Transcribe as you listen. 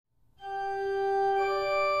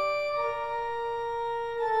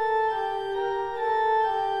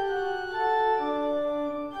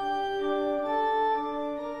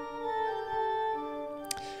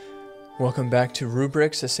Welcome back to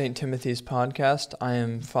Rubrics, a St. Timothy's podcast. I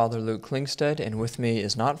am Father Luke Klingstead, and with me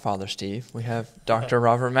is not Father Steve. We have Dr.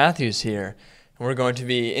 Robert Matthews here, and we're going to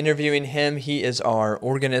be interviewing him. He is our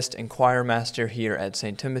organist and choirmaster here at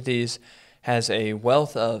St. Timothy's, has a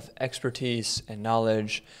wealth of expertise and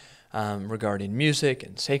knowledge regarding music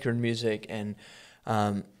and sacred music, and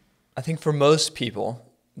I think for most people,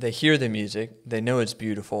 they hear the music, they know it's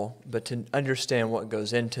beautiful, but to understand what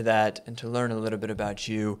goes into that and to learn a little bit about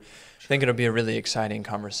you, I think it'll be a really exciting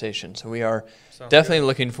conversation. So we are definitely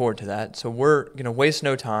looking forward to that. So we're going to waste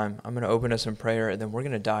no time. I'm going to open us in prayer, and then we're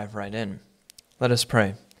going to dive right in. Let us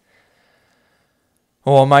pray.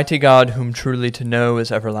 O Almighty God, whom truly to know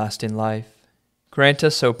is everlasting life, grant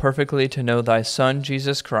us so perfectly to know thy Son,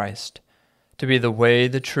 Jesus Christ, to be the way,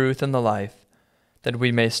 the truth, and the life, that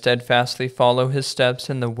we may steadfastly follow his steps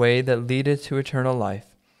in the way that leadeth to eternal life,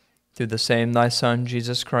 through the same thy Son,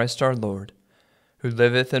 Jesus Christ our Lord, who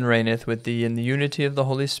liveth and reigneth with thee in the unity of the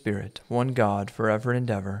Holy Spirit, one God, forever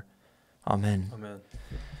and ever. Amen. Amen.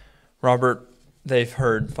 Robert, they've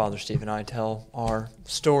heard Father Steve and I tell our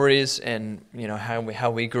stories and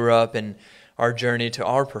how we grew up and our journey to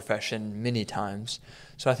our profession many times.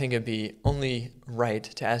 So I think it'd be only right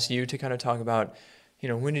to ask you to kind of talk about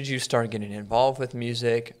when did you start getting involved with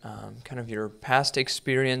music, kind of your past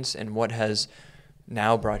experience, and what has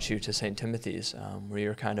now brought you to St. Timothy's, where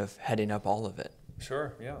you're kind of heading up all of it?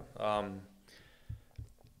 Sure, yeah.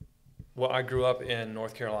 Well, I grew up in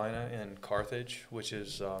North Carolina in Carthage, which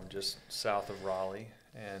is just south of Raleigh,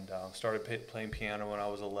 and started playing piano when I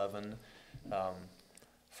was 11.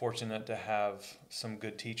 Fortunate to have some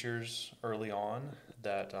good teachers early on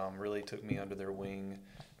that really took me under their wing.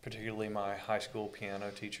 Particularly my high school piano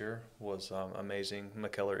teacher was amazing,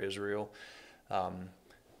 McKellar Israel.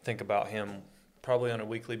 Think about him probably on a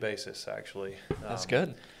weekly basis, actually. That's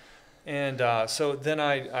good. And so then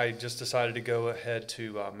I just decided to go ahead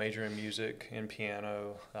to major in music and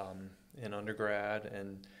piano in undergrad,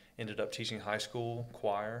 and ended up teaching high school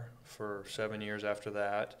choir for 7 years after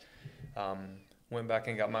that. Went back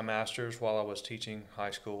and got my master's while I was teaching high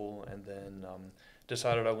school, and then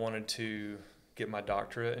decided I wanted to get my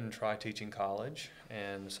doctorate and try teaching college,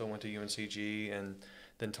 and so went to UNCG and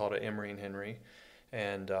then taught at Emory and Henry.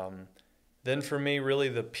 And then for me, really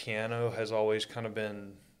the piano has always kind of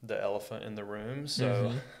been the elephant in the room,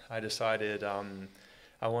 so I decided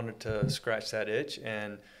I wanted to scratch that itch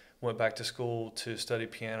and went back to school to study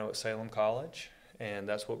piano at Salem College, and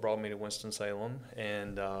that's what brought me to Winston-Salem.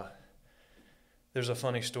 And there's a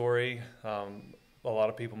funny story. A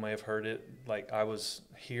lot of people may have heard it. Like, I was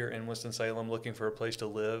here in Winston-Salem looking for a place to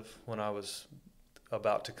live when I was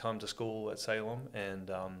about to come to school at Salem,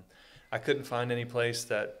 and I couldn't find any place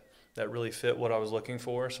that really fit what I was looking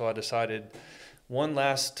for. So I decided one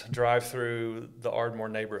last drive through the Ardmore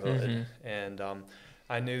neighborhood, and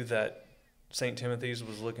I knew that St. Timothy's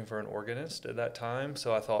was looking for an organist at that time.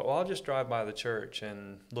 So I thought, well, I'll just drive by the church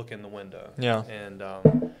and look in the window. Yeah. And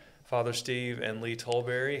Father Steve and Lee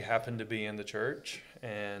Tolberry happened to be in the church,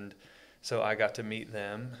 and so I got to meet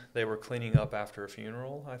them. They were cleaning up after a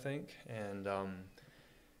funeral, I think, and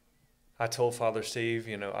I told Father Steve,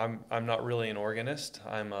 I'm not really an organist.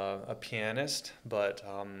 I'm a pianist, but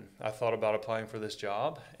I thought about applying for this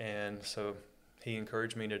job, and so he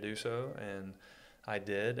encouraged me to do so, and I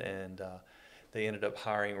did, and they ended up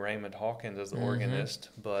hiring Raymond Hawkins as the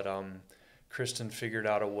organist, but Kristen figured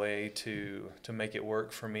out a way to make it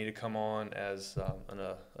work for me to come on as an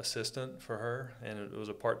assistant for her, and it was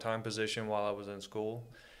a part-time position while I was in school,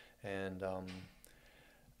 and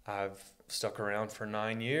I've stuck around for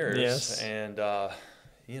 9 years. Yes. And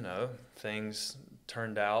things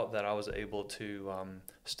turned out that I was able to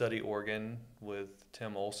study organ with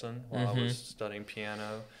Tim Olson while I was studying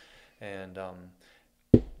piano, and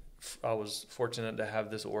I was fortunate to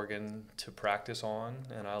have this organ to practice on,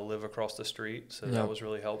 and I live across the street, so that was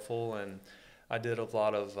really helpful. And I did a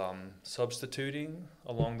lot of substituting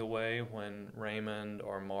along the way when Raymond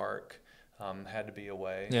or Mark had to be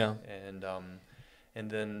away. Yeah. And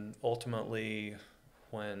then ultimately,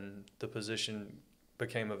 when the position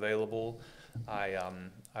became available,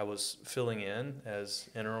 I was filling in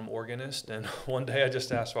as interim organist, and one day I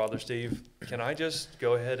just asked Father Steve, can I just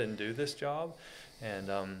go ahead and do this job?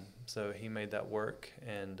 And so he made that work,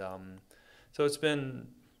 and so it's been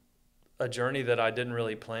a journey that I didn't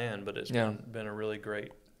really plan, but it's been a really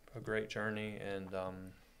great journey, and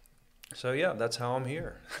so yeah, that's how I'm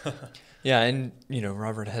here. Yeah, and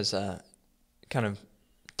Robert has kind of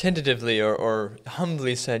tentatively or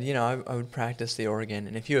humbly said, I would practice the organ,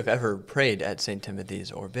 and if you have ever prayed at St.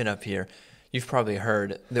 Timothy's or been up here, you've probably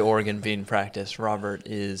heard the organ being practiced. Robert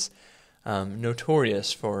is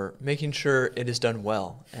notorious for making sure it is done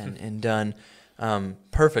well and done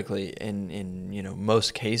perfectly in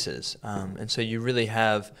most cases. And so you really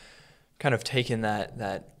have kind of taken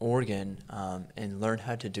that organ and learned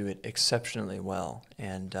how to do it exceptionally well.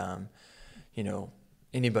 And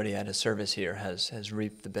anybody at a service here has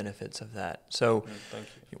reaped the benefits of that. So Thank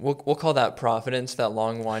you. we'll call that providence, that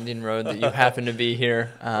long winding road that you happen to be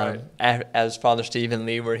here Right. as Father Steve and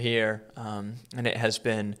Lee were here, and it has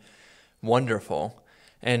been wonderful.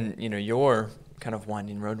 And your kind of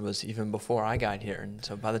winding road was even before I got here, and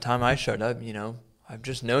so by the time I showed up, I've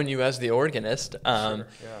just known you as the organist. Sure. Yeah.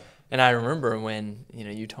 And I remember when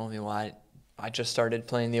you told me, well, I just started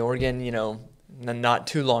playing the organ, not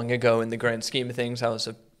too long ago in the grand scheme of things. I was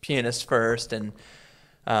a pianist first, and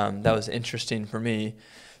that was interesting for me.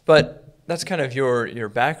 But that's kind of your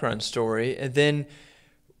background story. And then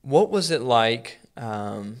what was it like,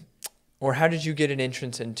 or how did you get an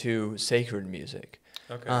entrance into sacred music,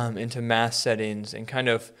 into mass settings, and kind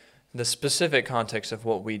of the specific context of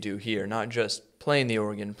what we do here, not just playing the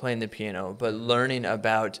organ, playing the piano, but learning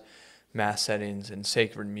about mass settings and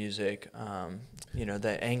sacred music,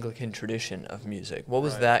 the Anglican tradition of music. What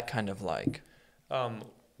was that kind of like?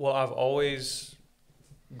 Well, I've always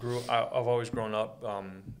grown up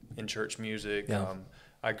in church music. Yeah.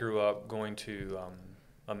 I grew up going to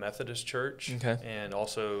a Methodist church, and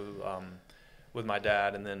also with my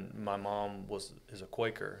dad, and then my mom is a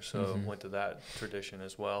Quaker, so went to that tradition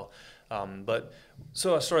as well. But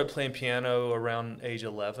so I started playing piano around age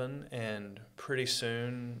 11, and pretty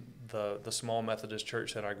soon the small Methodist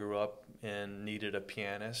church that I grew up in needed a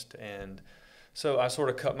pianist, and so I sort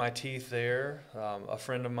of cut my teeth there. A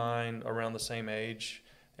friend of mine around the same age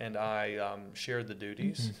and I shared the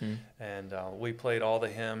duties, and we played all the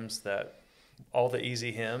hymns all the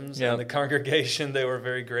easy hymns. Yep. And the congregation, they were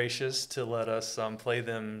very gracious to let us play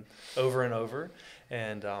them over and over.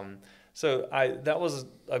 And so that was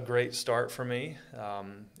a great start for me.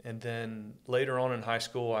 And then later on in high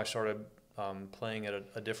school, I started playing at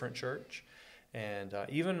a different church. And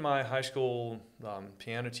even my high school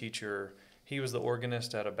piano teacher, he was the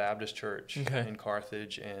organist at a Baptist church in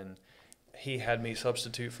Carthage, and he had me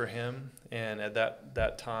substitute for him. And at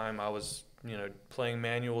that time, I was playing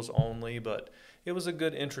manuals only, but it was a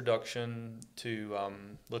good introduction to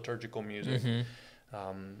liturgical music.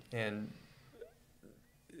 And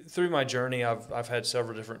through my journey, I've had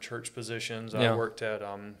several different church positions. I worked at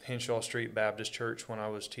Henshaw Street Baptist Church when I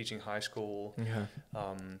was teaching high school.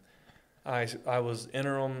 I was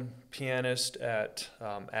interim pianist at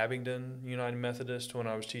Abingdon United Methodist when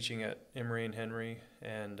I was teaching at Emory and Henry,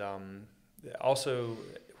 and also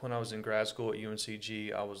when I was in grad school at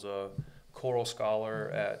UNCG, I was a choral scholar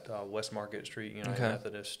at West Market Street United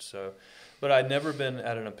Methodist. So, but I'd never been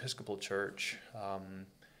at an Episcopal church,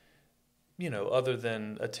 other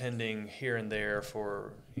than attending here and there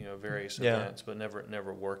for various events, but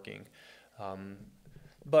never working.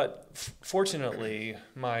 But fortunately,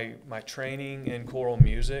 my training in choral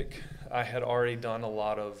music, I had already done a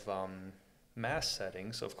lot of mass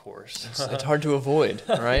settings, of course. It's hard to avoid,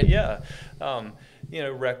 right?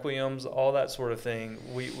 Requiems, all that sort of thing,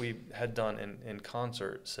 we had done in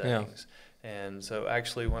concert settings. And so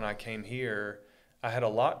actually when I came here, I had a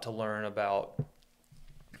lot to learn about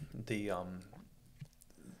the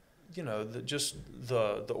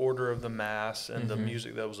the order of the mass and the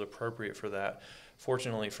music that was appropriate for that.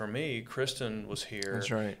 Fortunately for me, Kristen was here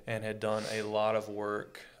and had done a lot of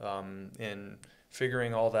work in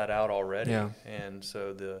figuring all that out already. And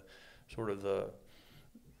so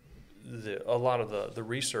a lot of the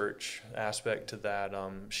research aspect to that,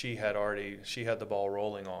 she had the ball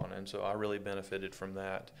rolling on, and so I really benefited from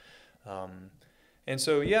that. And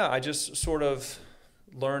so I just sort of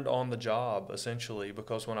learned on the job, essentially,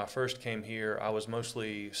 because when I first came here, I was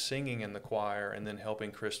mostly singing in the choir and then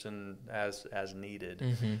helping Kristen as needed.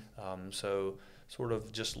 So sort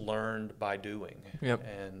of just learned by doing.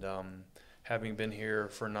 And having been here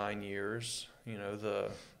for 9 years,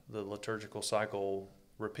 the liturgical cycle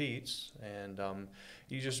repeats, and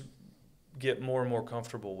you just get more and more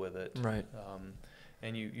comfortable with it.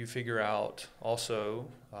 And you figure out also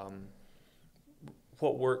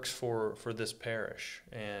what works for this parish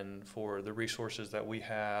and for the resources that we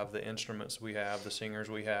have, the instruments we have, the singers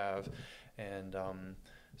we have, and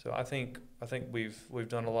so I think we've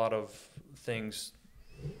done a lot of things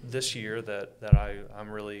this year that I'm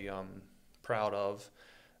really proud of,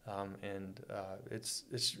 and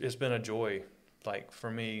it's been a joy. Like for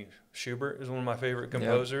me, Schubert is one of my favorite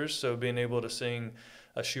composers, so being able to sing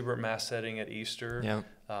a Schubert mass setting at Easter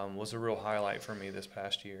was a real highlight for me this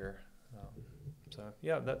past year. So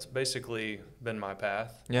yeah, that's basically been my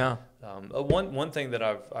path. Yeah. One thing that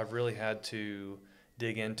I've really had to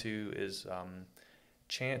dig into is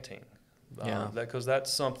chanting. Yeah. Because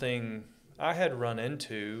that's something I had run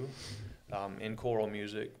into in choral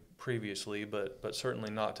music previously, but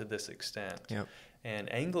certainly not to this extent. Yep.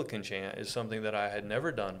 And Anglican chant is something that I had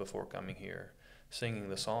never done before coming here, singing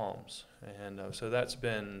the Psalms, and so it's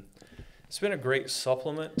been a great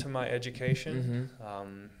supplement to my education.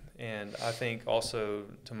 And I think also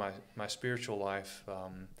to my spiritual life.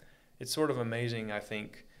 It's sort of amazing, I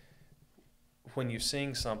think, when you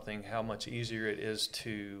sing something, how much easier it is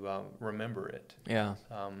to remember it. Yeah.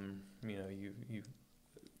 You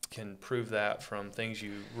can prove that from things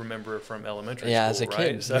you remember from elementary Yeah, school, as a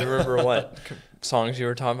right? kid, you remember what songs you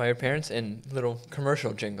were taught by your parents and little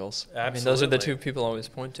commercial jingles. Absolutely. I mean, those are the two people always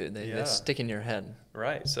point to. They stick in your head.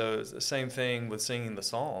 Right. So it's the same thing with singing the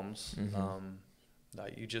Psalms.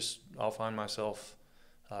 I'll find myself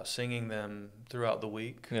singing them throughout the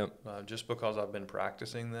week, just because I've been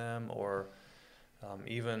practicing them, or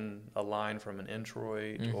even a line from an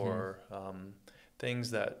introit, or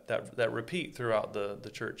things that repeat throughout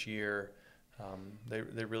the church year.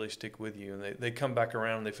 They really stick with you, and they come back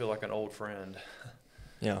around and they feel like an old friend.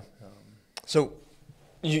 Yeah. So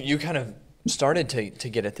you kind of started to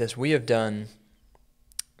get at this. We have done,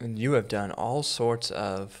 and you have done all sorts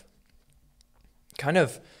of kind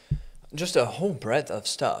of just a whole breadth of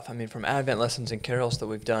stuff. I mean, from Advent lessons and carols that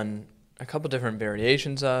we've done a couple different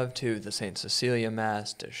variations of, to the St. Cecilia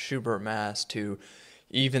Mass, to Schubert Mass, to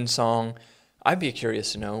Evensong. I'd be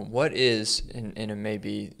curious to know what is, and it may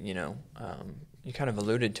be, you kind of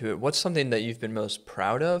alluded to it, what's something that you've been most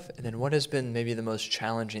proud of, and then what has been maybe the most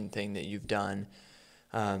challenging thing that you've done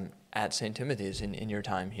at St. Timothy's in your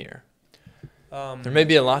time here? There may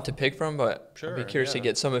be a lot to pick from, but I'd be curious to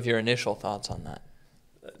get some of your initial thoughts on that.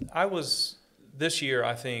 This year,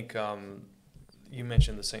 I think, you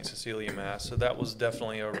mentioned the St. Cecilia Mass, so that was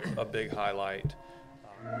definitely a big highlight.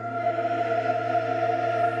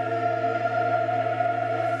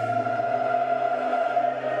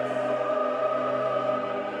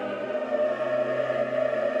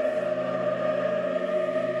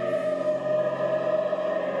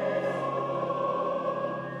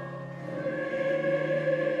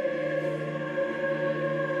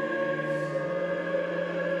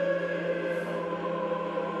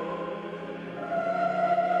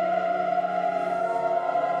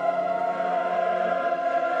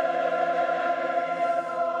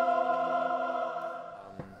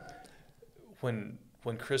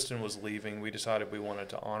 When Kristen was leaving, we decided we wanted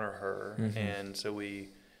to honor her, and so we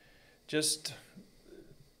just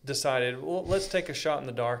decided, well, let's take a shot in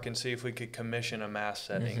the dark and see if we could commission a Mass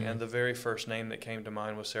setting. And the very first name that came to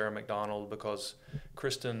mind was Sarah McDonald, because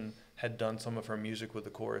Kristen had done some of her music with the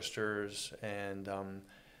choristers, and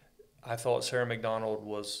I thought Sarah McDonald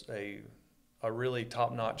was a really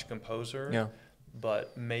top-notch composer. Yeah.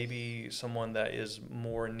 But maybe someone that is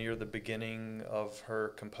more near the beginning of her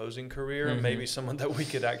composing career, maybe someone that we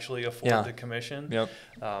could actually afford to commission. Yep.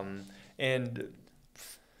 And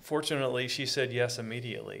fortunately, she said yes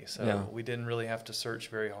immediately, so we didn't really have to search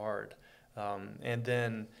very hard. And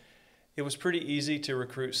then it was pretty easy to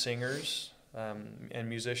recruit singers and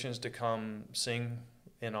musicians to come sing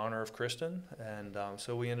in honor of Kristen, and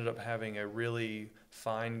so we ended up having a really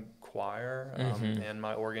fine choir, and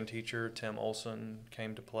my organ teacher, Tim Olson,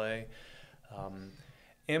 came to play.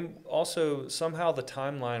 And also, somehow the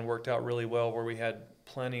timeline worked out really well, where we had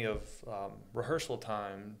plenty of rehearsal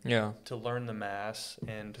time to learn the Mass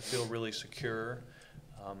and to feel really secure.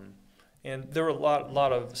 And there were a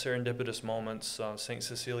lot of serendipitous moments. St.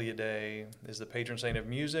 Cecilia Day is the patron saint of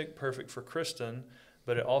music, perfect for Kristen,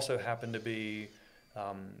 but it also happened to be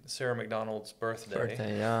Sarah McDonald's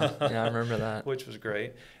birthday. Yeah, I remember that. Which was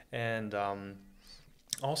great. And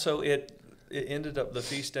also it ended up, the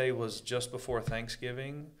feast day was just before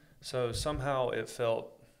Thanksgiving, so somehow it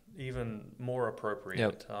felt even more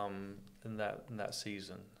appropriate in that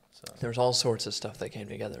season. So there's all sorts of stuff that came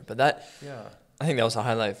together, but I think that was a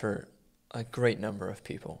highlight for a great number of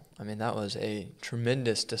people. I mean, that was a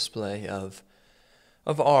tremendous display of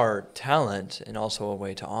our talent, and also a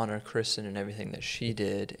way to honor Kristen and everything that she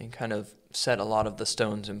did, and kind of set a lot of the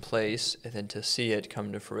stones in place, and then to see it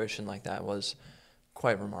come to fruition like that was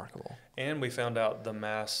quite remarkable. And we found out the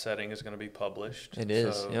Mass setting is going to be published. It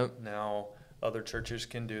is, so now other churches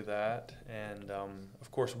can do that, and of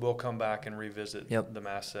course we'll come back and revisit the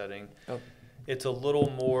Mass setting. It's a little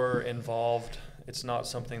more involved. It's not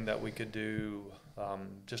something that we could do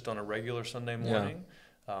just on a regular Sunday morning,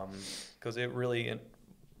 because it really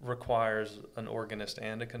requires an organist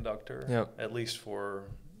and a conductor, at least for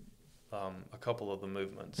a couple of the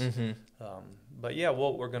movements. Mm-hmm. But yeah,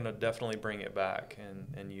 we're going to definitely bring it back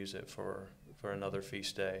and use it for another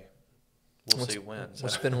feast day. We'll see when.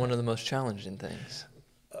 What's been one of the most challenging things?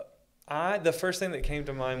 The first thing that came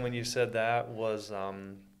to mind when you said that was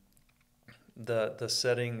the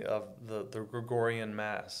setting of the Gregorian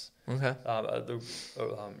Mass, Okay. the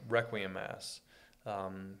Requiem Mass.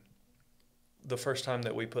 The first time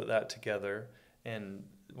that we put that together, and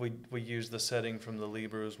we used the setting from the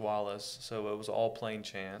Libre's Wallace, so it was all plain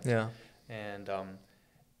chant. Yeah. And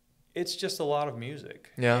it's just a lot of music.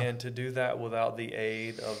 Yeah. And to do that without the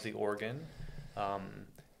aid of the organ,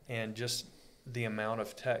 and just the amount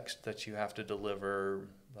of text that you have to deliver,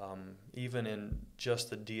 even in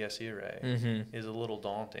just the Dies Irae, Mm-hmm. is a little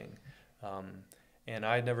daunting. And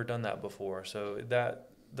I'd never done that before. So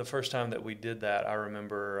the first time that we did that, I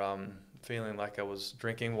remember feeling like I was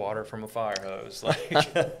drinking water from a fire hose. Like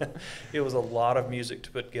it was a lot of music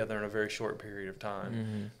to put together in a very short period of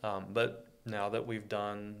time. Mm-hmm. But now that we've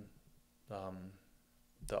done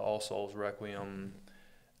the All Souls Requiem,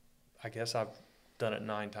 I guess I've done it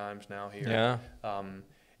 9 times now here. Yeah.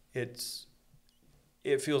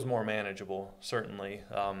 It feels more manageable, certainly.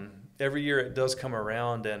 Every year it does come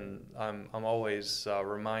around, and I'm always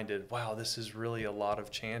reminded, wow, this is really a lot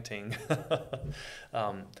of chanting.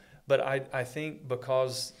 But I think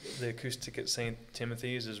because the acoustic at St.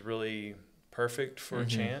 Timothy's is really perfect for Mm-hmm.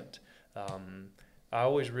 chant,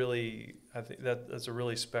 I think that's a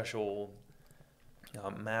really special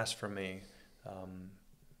Mass for me.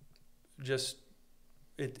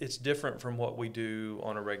 It's different from what we do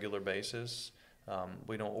on a regular basis.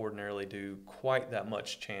 We don't ordinarily do quite that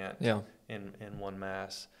much chant in one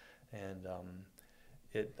Mass. And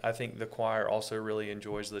I think the choir also really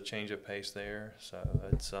enjoys the change of pace there.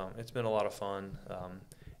 So it's been a lot of fun.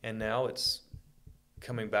 And now it's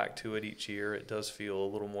coming back to it each year. It does feel a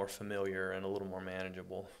little more familiar and a little more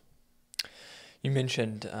manageable. You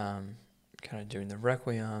mentioned kind of doing the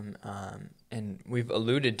Requiem, and we've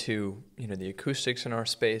alluded to, the acoustics in our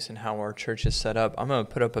space and how our church is set up. I'm going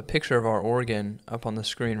to put up a picture of our organ up on the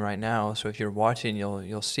screen right now, so if you're watching,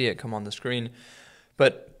 you'll see it come on the screen.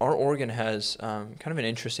 But our organ has kind of an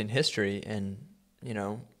interesting history, and,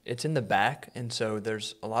 it's in the back, and so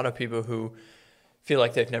there's a lot of people who feel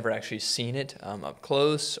like they've never actually seen it up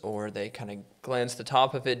close, or they kind of glance the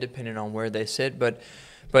top of it depending on where they sit. But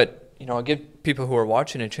I'll give people who are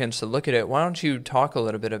watching a chance to look at it. Why don't you talk a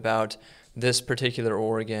little bit about this particular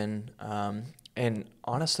organ? And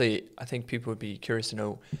honestly, I think people would be curious to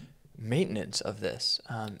know maintenance of this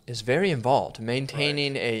is very involved.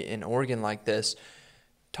 Maintaining an organ like this.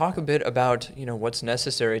 Talk a bit about what's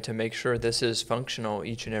necessary to make sure this is functional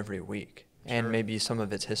each and every week, and maybe some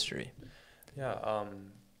of its history. Yeah.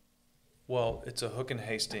 Well, it's a Hook and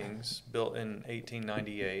Hastings built in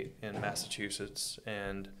 1898 in Massachusetts,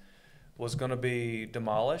 and was going to be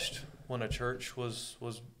demolished when a church was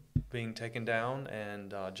being taken down.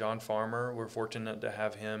 And John Farmer, we're fortunate to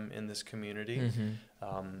have him in this community.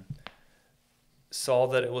 Mm-hmm. Saw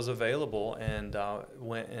that it was available and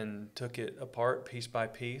went and took it apart piece by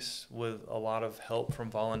piece with a lot of help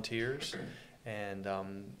from volunteers, and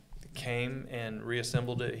came and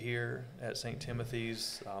reassembled it here at St.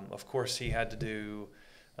 Timothy's. Of course, he had to do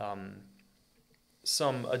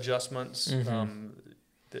some adjustments. Mm-hmm.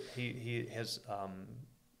 That he has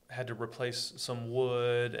had to replace some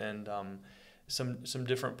wood and some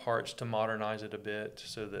different parts to modernize it a bit,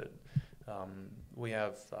 so that we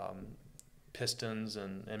have pistons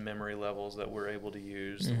and memory levels that we're able to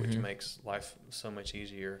use, mm-hmm. which makes life so much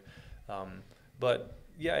easier. But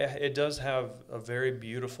yeah, it does have a very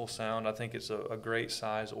beautiful sound. I think it's a great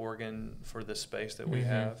size organ for the space that we mm-hmm.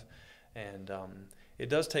 have. And it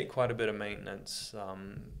does take quite a bit of maintenance.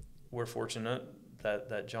 We're fortunate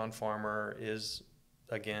that John Farmer is,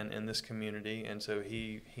 again, in this community, and so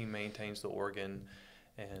he maintains the organ.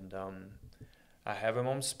 And I have him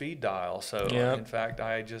on speed dial. So, yep. In fact,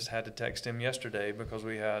 I just had to text him yesterday because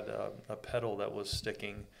we had a pedal that was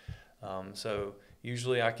sticking. So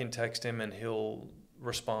usually I can text him and he'll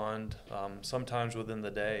respond sometimes within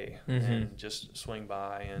the day, mm-hmm. and just swing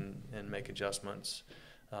by and make adjustments.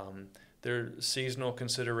 There are seasonal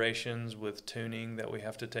considerations with tuning that we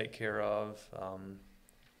have to take care of.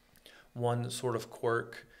 One sort of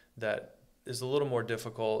quirk that is a little more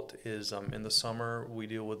difficult is in the summer we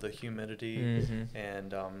deal with the humidity, mm-hmm.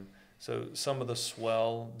 and so some of the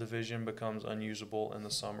swell division becomes unusable in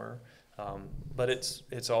the summer. But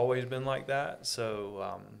it's always been like that,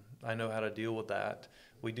 so I know how to deal with that.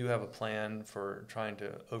 We do have a plan for trying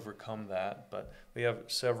to overcome that, but we have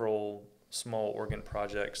several small organ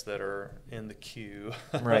projects that are in the queue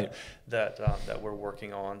Right. that we're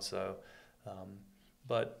working on. So,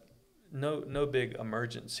 but no big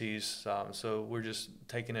emergencies. So we're just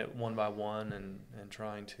taking it one by one and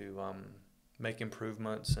trying to make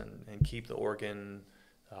improvements and keep the organ,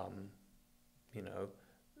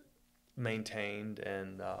 maintained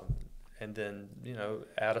and then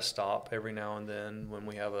add a stop every now and then when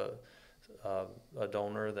we have a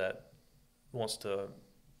donor that wants to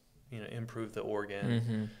improve the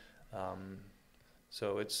organ.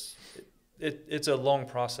 So it's a long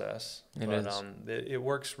process, it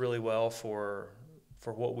works really well for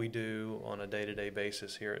what we do on a day-to-day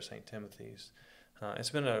basis here at St. Timothy's.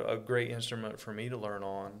 It's been a great instrument for me to learn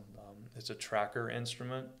on. It's a tracker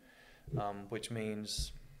instrument, which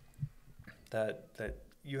means that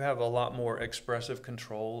you have a lot more expressive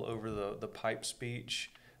control over the pipe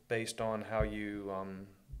speech based on how you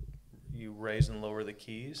raise and lower the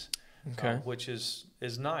keys, which is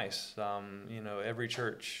nice. Every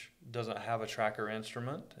church doesn't have a tracker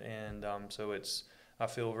instrument, and so I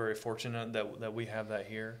feel very fortunate that we have that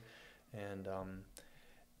here, and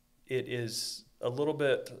it is a little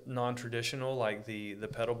bit non-traditional. Like the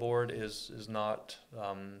pedal board is not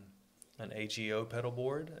an AGO pedal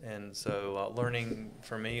board, and so learning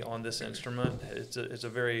for me on this instrument, it's a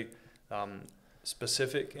very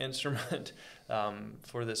specific instrument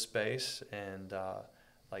for this space, and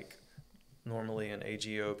like normally an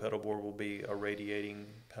AGO pedal board will be a radiating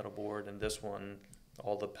pedal board, and this one,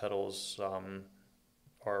 all the pedals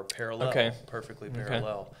are parallel, perfectly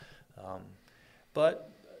parallel.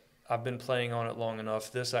 But I've been playing on it long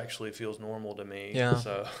enough. This actually feels normal to me. Yeah.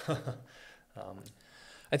 So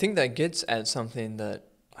I think that gets at something that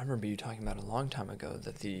I remember you talking about a long time ago,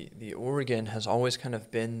 that the organ has always kind of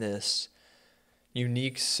been this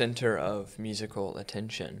unique center of musical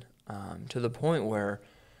attention, to the point where,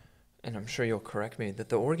 and I'm sure you'll correct me, that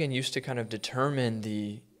the organ used to kind of determine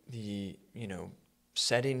the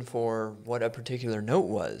setting for what a particular note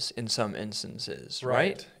was in some instances,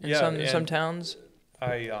 right? In some towns.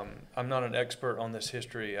 I'm not an expert on this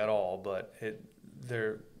history at all, but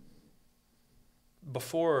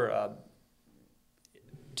before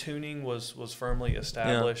tuning was firmly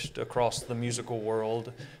established across the musical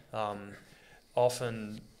world,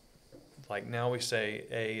 often, like now we say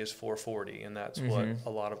A is 440, and that's what a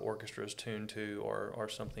lot of orchestras tune to, or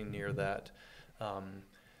something near that.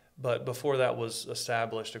 But before that was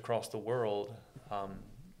established across the world,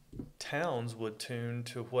 towns would tune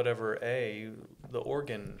to whatever the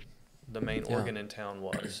main organ in town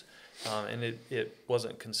was, and it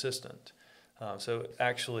wasn't consistent. So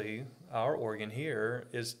actually, our organ here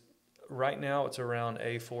is, right now it's around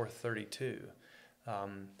A432,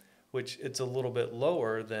 which it's a little bit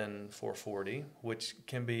lower than 440, which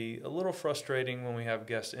can be a little frustrating when we have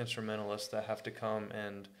guest instrumentalists that have to come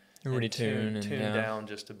and tune down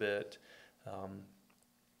just a bit.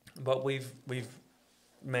 But we've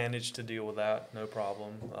managed to deal with that, no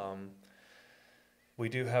problem. We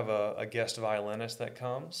do have a guest violinist that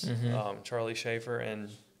comes, Charlie Schaefer,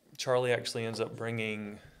 and Charlie actually ends up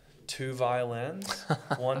bringing 2 violins,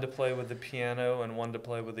 one to play with the piano and one to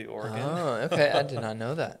play with the organ. Oh, okay. I did not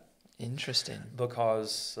know that. Interesting.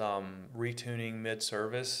 Because retuning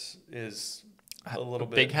mid-service is a little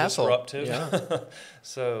bit big hassle. Disruptive. Yeah.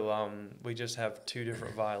 So we just have 2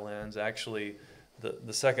 different violins. Actually,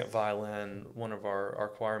 the second violin, one of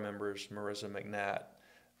our choir members, Marissa McNatt,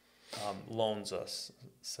 loans us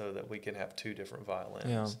so that we can have 2 different violins.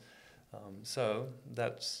 Yeah. So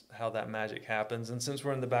that's how that magic happens. And since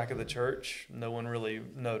we're in the back of the church, no one really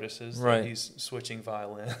notices that he's switching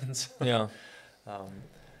violins. Yeah.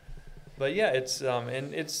 But yeah, it's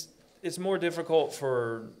more difficult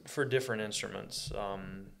for different instruments.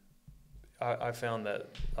 I found that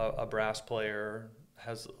a brass player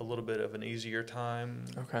has a little bit of an easier time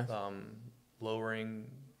lowering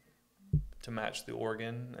to match the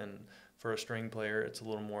organ, and for a string player, it's a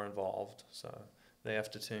little more involved. So they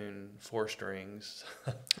have to tune 4 strings,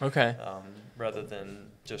 rather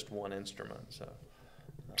than just one instrument. So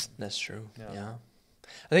that's true. Yeah.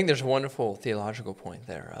 I think there's a wonderful theological point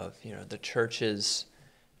there of the church's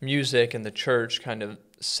music and the church kind of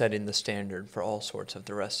setting the standard for all sorts of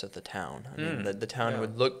the rest of the town. I mean, the town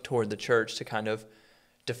would look toward the church to kind of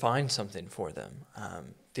define something for them,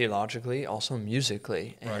 theologically, also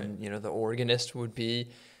musically, and the organist would be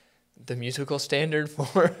the musical standard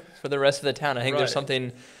for the rest of the town. I think there's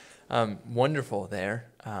something wonderful there.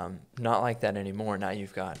 Not like that anymore. Now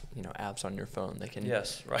you've got apps on your phone that can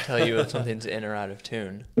tell you if something's in or out of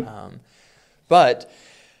tune. But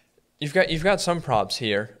you've got some props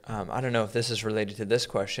here. I don't know if this is related to this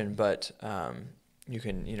question, but you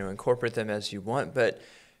can incorporate them as you want. But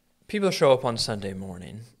people show up on Sunday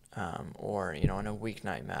morning, or on a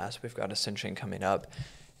weeknight mass. We've got Ascension coming up,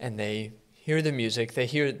 and they hear the music, they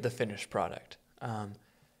hear the finished product.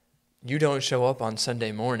 You don't show up on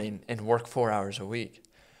Sunday morning and work 4 hours a week.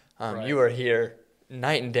 Right. You are here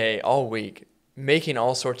night and day all week, making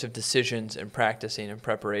all sorts of decisions and practicing and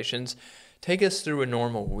preparations. Take us through a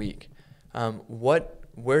normal week.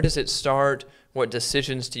 Where does it start? What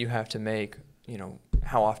decisions do you have to make?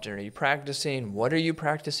 How often are you practicing? What are you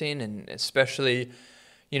practicing? And especially,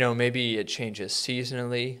 maybe it changes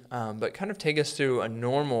seasonally. But kind of take us through as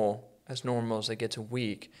normal as it gets a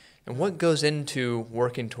week. And what goes into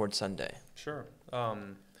working towards Sunday? Sure.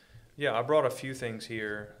 Yeah, I brought a few things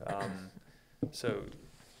here. So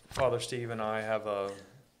Father Steve and I have a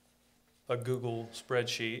Google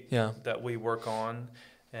spreadsheet that we work on,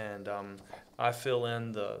 and I fill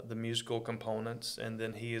in the musical components, and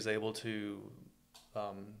then he is able to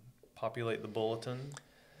populate the bulletin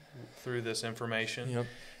through this information. Yep.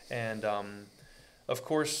 And of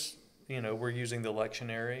course, we're using the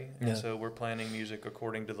lectionary, and so we're planning music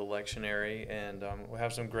according to the lectionary, and we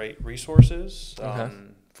have some great resources. Okay.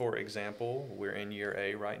 For example, we're in year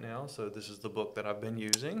A right now, so this is the book that I've been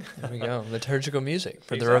using. There we go. Liturgical music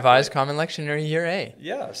for the Exactly. Revised Common Lectionary Year A.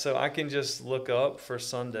 Yeah, so I can just look up for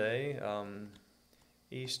Sunday,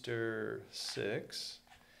 Easter 6,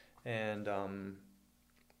 and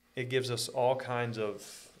it gives us all kinds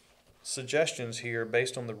of suggestions here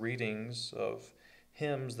based on the readings of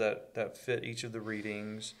hymns that fit each of the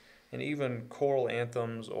readings, and even choral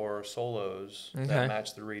anthems or solos that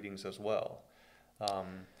match the readings as well.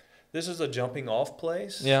 This is a jumping off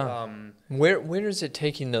place. Yeah. Where is it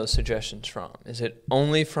taking those suggestions from? Is it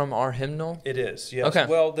only from our hymnal? It is, yes. Okay.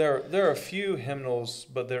 Well, there are a few hymnals,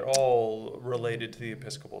 but they're all related to the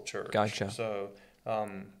Episcopal Church. Gotcha. So,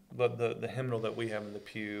 but the hymnal that we have in the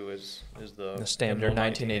pew is the standard hymnal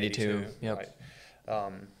 1982. Yep.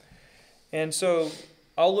 Right. And so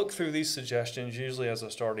I'll look through these suggestions usually as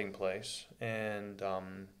a starting place, and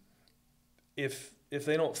if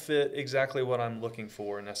they don't fit exactly what I'm looking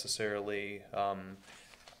for necessarily,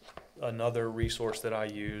 another resource that I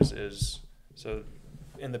use is, so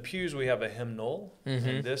in the pews we have a hymnal,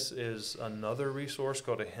 and this is another resource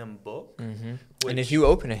called a hymn book. And if you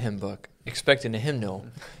open a hymn book expecting a hymnal,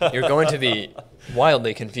 you're going to be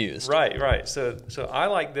wildly confused. Right. So I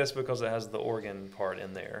like this because it has the organ part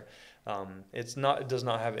in there. It does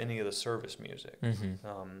not have any of the service music.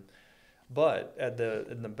 But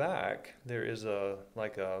in the back there is a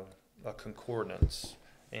concordance,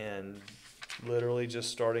 and literally just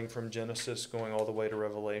starting from Genesis going all the way to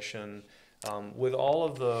Revelation, with all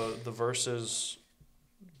of the verses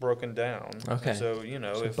broken down. Okay. So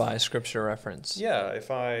So by scripture reference. Yeah,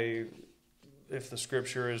 if the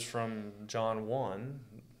scripture is from John 1,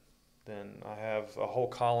 then I have a whole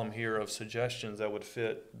column here of suggestions that would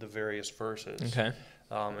fit the various verses. Okay.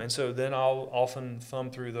 And so then I'll often thumb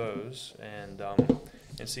through those and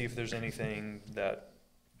see if there's anything that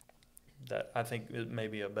I think it may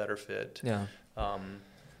be a better fit. Yeah.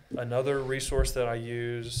 Another resource that I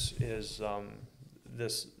use is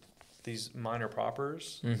these minor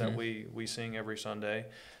propers that we sing every Sunday,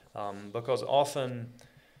 because often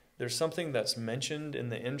there's something that's mentioned in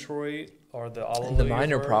the introit or the Alleluia And the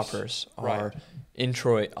minor verse. propers are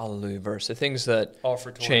introit, Alleluia verse, the things that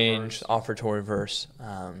Offertory change, verse. offertory verse.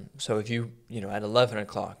 So if at 11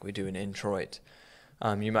 o'clock we do an introit,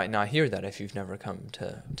 you might not hear that if you've never come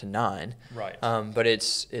to 9. Right. But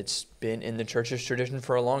it's been in the church's tradition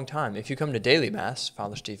for a long time. If you come to daily mass,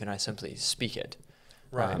 Father Steve and I simply speak it.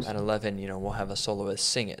 Right. At 11, we'll have a soloist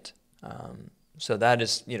sing it. So that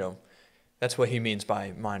is, that's what he means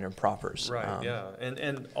by minor propers. Right, yeah.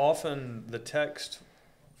 And often the text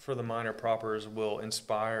for the minor propers will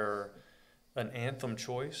inspire an anthem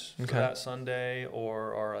choice for that Sunday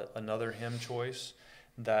or another hymn choice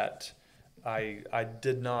that I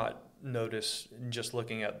did not notice just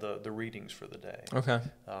looking at the readings for the day. Okay.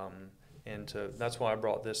 That's why I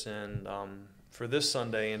brought this in. For this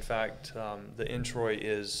Sunday, in fact, the introit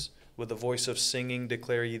is, "With the voice of singing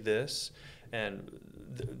declare ye this," and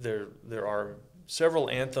there are several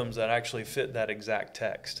anthems that actually fit that exact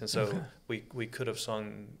text, and so we could have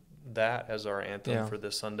sung that as our anthem for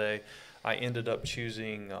this Sunday. I ended up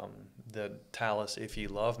choosing the Tallis, "If Ye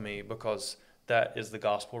Love Me," because that is the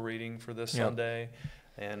gospel reading for this Sunday,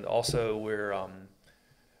 and also we're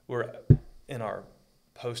in our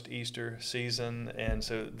post-Easter season, and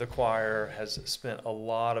so the choir has spent a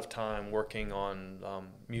lot of time working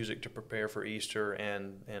on music to prepare for Easter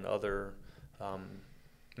and other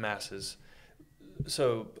masses.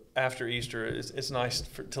 so after Easter, it's nice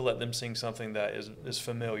to let them sing something that is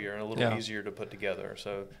familiar and a little easier to put together.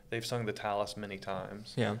 So they've sung the Tallis many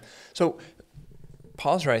times. Yeah. So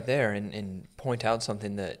pause right there and point out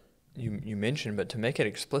something that you mentioned, but to make it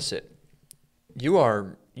explicit, you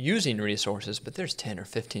are using resources, but there's 10 or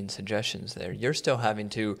 15 suggestions there. You're still having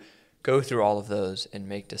to go through all of those and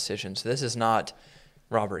make decisions. This is not,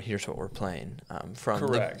 Robert, here's what we're playing from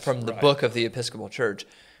the book of the Episcopal Church.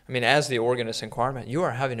 I mean, as the organist and choirman, you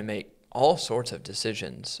are having to make all sorts of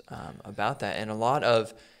decisions about that, and a lot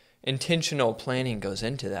of intentional planning goes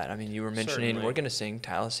into that. I mean, you were mentioning Certainly. We're going to sing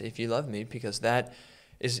Tallis If You Love Me because that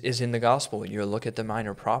is in the gospel. You look at the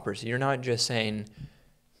minor propers. You're not just saying,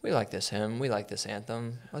 we like this hymn, we like this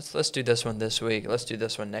anthem. Let's do this one this week. Let's do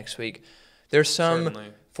this one next week. There's some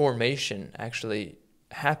formation actually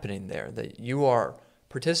happening there that you are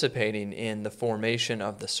participating in the formation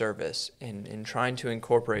of the service and in trying to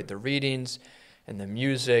incorporate the readings and the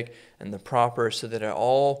music and the proper so that it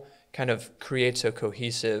all kind of creates a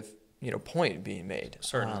cohesive, point being made.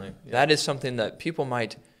 Certainly. That is something that people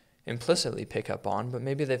might implicitly pick up on, but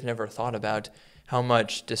maybe they've never thought about how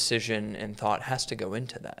much decision and thought has to go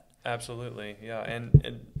into that. Absolutely, yeah.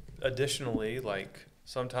 And additionally, like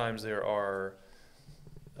sometimes there are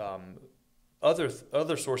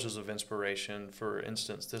other sources of inspiration. For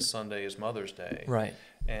instance, this Sunday is Mother's Day. Right.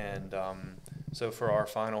 And so for our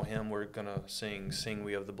final hymn, we're going to Sing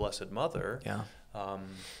We of the Blessed Mother. Yeah.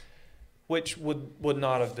 Which would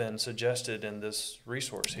not have been suggested in this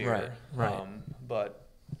resource here. Right. But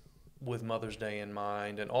with Mother's Day in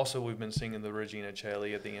mind, and also we've been singing the Regina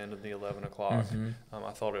Caeli at the end of the 11 o'clock. Mm-hmm. I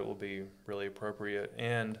thought it would be really appropriate.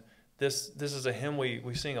 And this is a hymn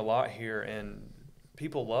we sing a lot here, and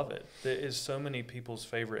people love it. It is so many people's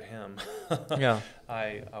favorite hymn. Yeah.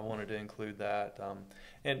 I wanted to include that.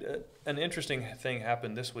 And an interesting thing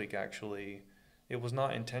happened this week, actually. It was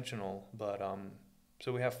not intentional, but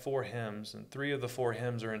so we have 4 hymns, and 3 of the 4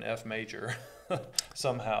 hymns are in F major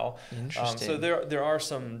somehow. Interesting. So there are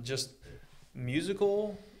some just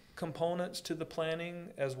musical components to the planning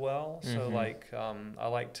as well. So I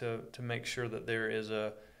like to make sure that there is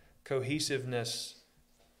a cohesiveness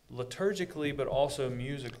liturgically, but also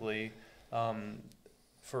musically.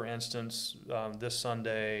 For instance, this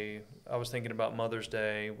Sunday, I was thinking about Mother's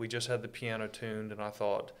Day. We just had the piano tuned, and I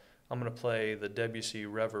thought, I'm going to play the Debussy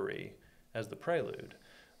Reverie as the prelude.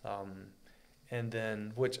 And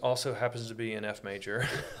then, which also happens to be in F major.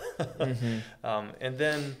 And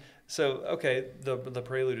then, the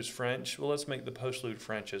prelude is French. Well, let's make the postlude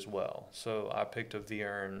French as well. So I picked a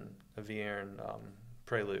Vierne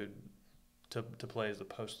prelude to play as the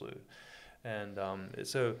postlude. And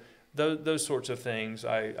so those sorts of things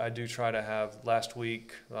I do try to have. Last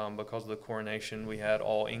week, because of the coronation, we had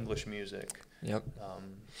all English music. Yep.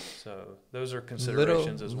 So those are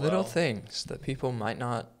considerations as well. Little things that people might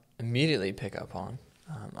not immediately pick up on.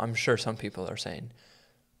 I'm sure some people are saying,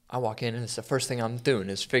 I walk in and it's the first thing I'm doing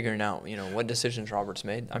is figuring out, what decisions Robert's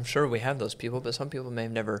made. I'm sure we have those people, but some people may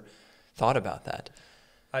have never thought about that.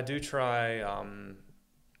 I do try.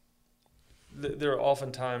 There are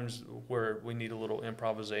often times where we need a little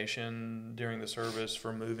improvisation during the service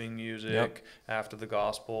for moving music after the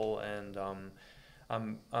gospel, and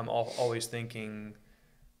I'm always thinking,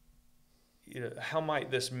 how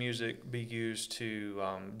might this music be used to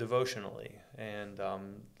devotionally? And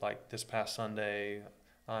like this past Sunday,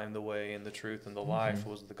 I am the way and the truth and the life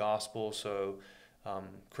was the gospel. So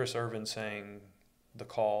Chris Irvin sang The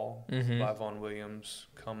Call by Vaughan Williams,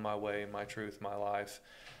 Come My Way, My Truth, My Life.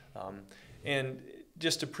 And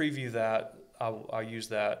just to preview that, I use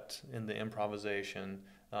that in the improvisation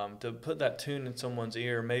to put that tune in someone's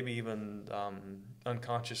ear, maybe even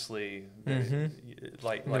unconsciously.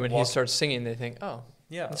 Like when he starts singing, they think, "Oh,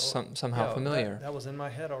 yeah, that's somehow familiar." That was in my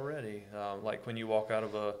head already. Like when you walk out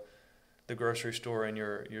of the grocery store and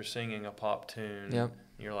you're singing a pop tune. Yep.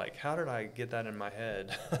 You're like, how did I get that in my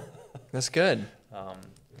head? That's good.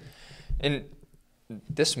 And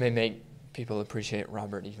this may make people appreciate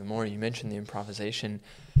Robert even more. You mentioned the improvisation.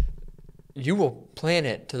 You will plan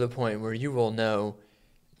it to the point where you will know,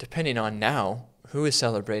 depending on now, who is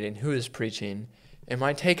celebrating, who is preaching. It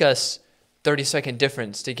might take us 30-second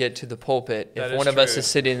difference to get to the pulpit if one of us is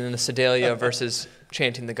sitting in the Sedalia versus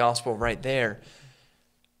chanting the gospel right there.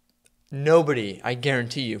 Nobody, I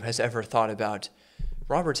guarantee you, has ever thought about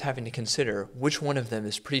Robert's having to consider which one of them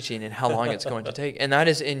is preaching and how long it's going to take. And that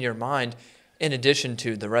is in your mind in addition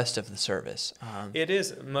to the rest of the service. It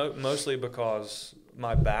is mostly because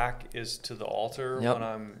my back is to the altar when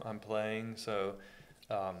I'm playing. So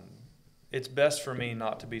it's best for me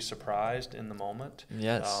not to be surprised in the moment.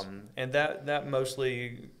 Yes. And that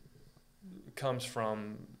mostly comes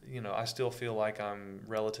from, I still feel like I'm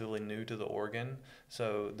relatively new to the organ,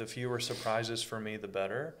 so the fewer surprises for me, the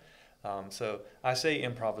better. So I say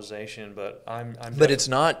improvisation, but But it's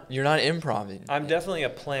not. You're not improvising. I'm definitely a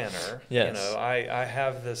planner. Yes. I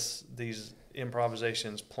have these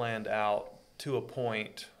improvisations planned out to a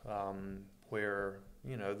point where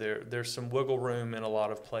there's some wiggle room in a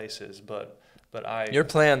lot of places, but Your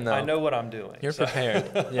plan, though. I know what I'm doing. You're prepared.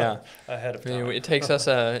 Yeah. Ahead of time. It takes us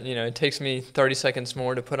it takes me 30 seconds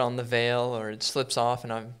more to put on the veil, or it slips off,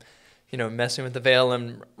 and I'm, messing with the veil,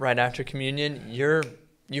 and right after communion,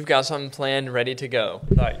 you've got something planned, ready to go.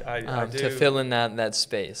 I do, to fill in that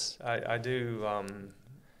space. I do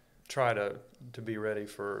try to be ready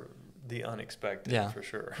for the unexpected, for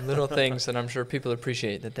sure. Little things that I'm sure people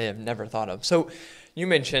appreciate that they have never thought of. So you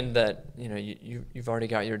mentioned that you've already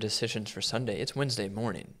got your decisions for Sunday. It's Wednesday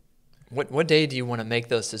morning. What day do you want to make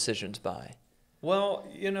those decisions by? Well,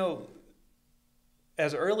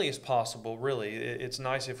 as early as possible, really. It's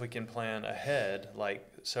nice if we can plan ahead, like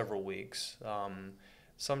several weeks.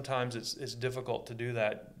 Sometimes it's difficult to do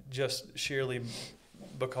that just sheerly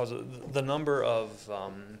because of the number of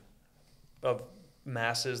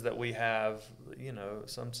masses that we have.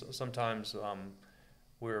 Sometimes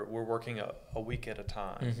we're working a week at a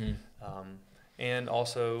time, and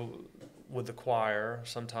also with the choir,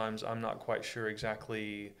 sometimes I'm not quite sure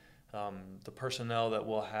exactly the personnel that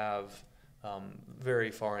we'll have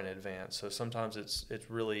very far in advance. So sometimes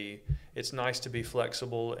it's nice to be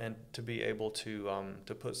flexible and to be able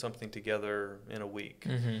to put something together in a week.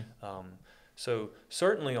 So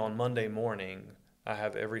certainly on Monday morning, I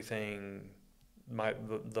have everything.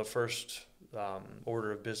 The first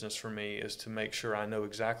order of business for me is to make sure I know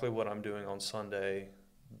exactly what I'm doing on Sunday,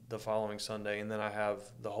 the following Sunday, and then I have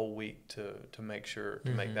the whole week to make sure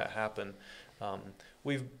to make that happen.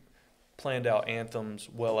 We've planned out anthems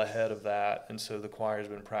well ahead of that, and so the choir's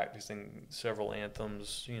been practicing several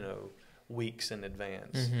anthems, weeks in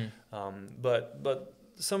advance. But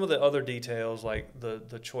some of the other details, like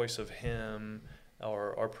the choice of hymn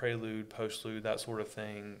or prelude, postlude, that sort of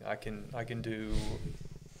thing, I can do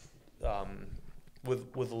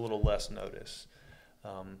with a little less notice.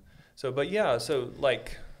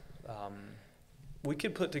 We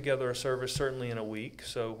could put together a service certainly in a week.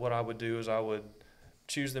 So what I would do is I would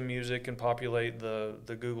choose the music and populate the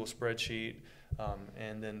Google spreadsheet,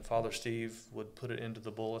 and then Father Steve would put it into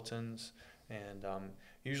the bulletins. And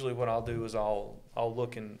usually what I'll do is I'll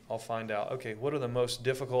look and I'll find out, okay, what are the most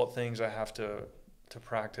difficult things I have to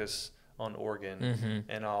practice on organ,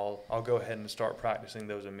 and I'll go ahead and start practicing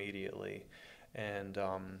those immediately. And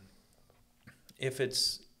if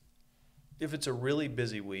it's a really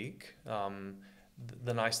busy week,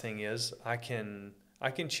 the nice thing is I can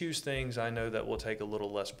choose things I know that will take a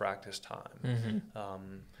little less practice time.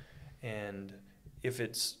 And if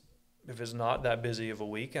it's not that busy of a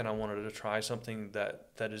week and I wanted to try something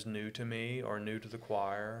that is new to me or new to the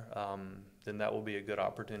choir, then that will be a good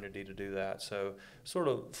opportunity to do that. So sort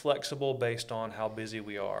of flexible based on how busy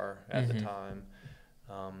we are at the time.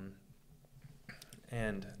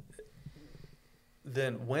 And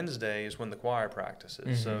then Wednesday is when the choir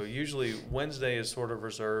practices. So usually Wednesday is sort of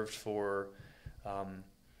reserved for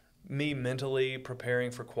me mentally preparing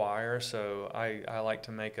for choir. So I like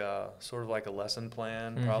to make a sort of like a lesson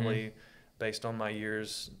plan, probably based on my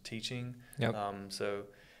year's teaching. And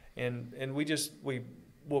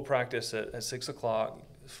we'll practice at 6 o'clock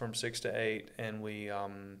from 6 to 8, and we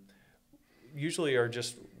usually are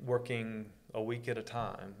just working a week at a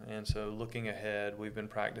time. And so looking ahead, we've been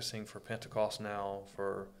practicing for Pentecost now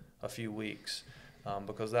for a few weeks,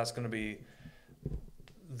 because that's going to be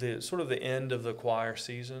the sort of the end of the choir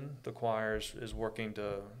season. The choir is working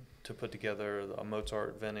to put together a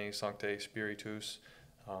Mozart Veni Sancte Spiritus,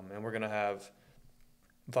 and we're going to have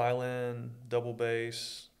violin, double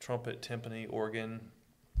bass, trumpet, timpani, organ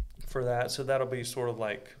for that. So that'll be sort of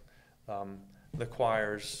like the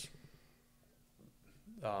choir's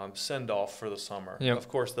send off for the summer. Of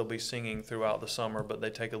course, they'll be singing throughout the summer, but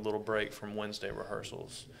they take a little break from Wednesday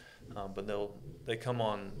rehearsals. But they come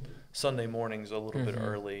on Sunday mornings a little bit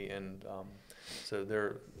early, and so there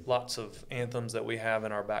are lots of anthems that we have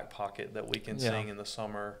in our back pocket that we can sing in the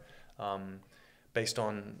summer, based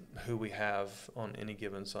on who we have on any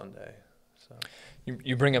given Sunday. So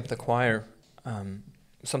you bring up the choir.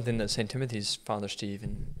 Something that St. Timothy's Father Steve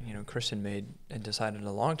and Kristen made and decided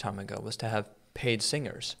a long time ago was to have paid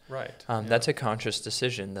singers. Right. That's a conscious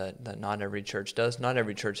decision that not every church does. Not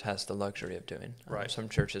every church has the luxury of doing. Right. Some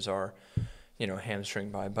churches are,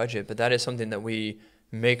 hamstringed by budget, but that is something that we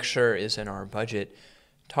make sure is in our budget.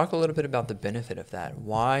 Talk a little bit about the benefit of that.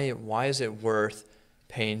 Why is it worth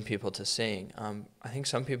paying people to sing. I think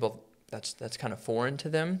some people, that's kind of foreign to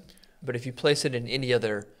them. But if you place it in any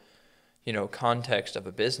other, context of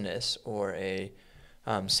a business or a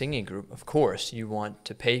singing group, of course, you want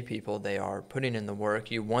to pay people. They are putting in the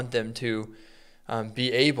work. You want them to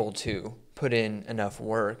be able to put in enough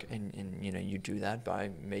work, and you do that by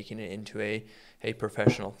making it into a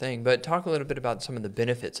professional thing. But talk a little bit about some of the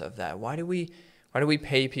benefits of that. Why do we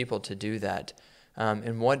pay people to do that,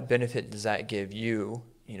 and what benefit does that give you?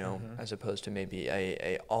 As opposed to maybe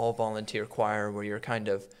a all volunteer choir where you're kind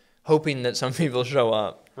of hoping that some people show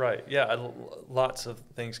up. Right. Yeah. Lots of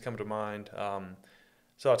things come to mind.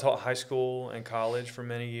 So I taught high school and college for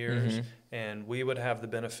many years, and we would have the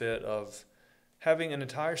benefit of having an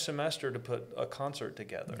entire semester to put a concert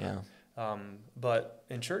together. Yeah. But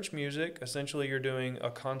in church music, essentially you're doing a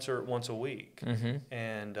concert once a week,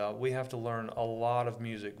 and we have to learn a lot of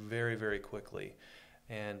music very, very quickly.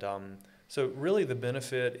 And so really the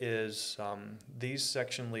benefit is these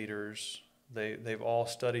section leaders, they've all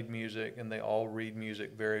studied music and they all read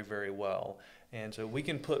music very, very well. And so we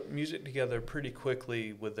can put music together pretty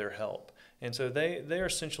quickly with their help. And so they're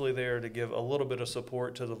essentially there to give a little bit of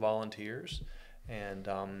support to the volunteers. And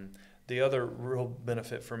the other real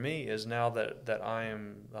benefit for me is now that I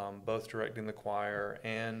am both directing the choir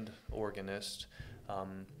and organist,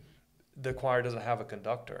 the choir doesn't have a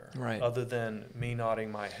conductor, right, other than me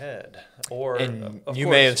nodding my head. Or and you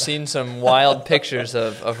may have seen some wild pictures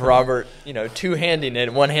of Robert, two-handing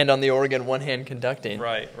it, one hand on the organ, one hand conducting.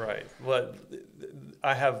 Right. But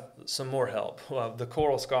I have some more help. Well, the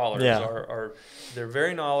choral scholars are they're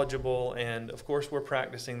very knowledgeable, and of course we're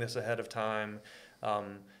practicing this ahead of time.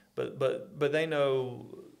 But they know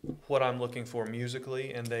what I'm looking for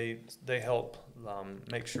musically, and they help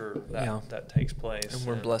make sure that takes place. And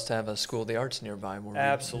we're blessed to have a school of the arts nearby where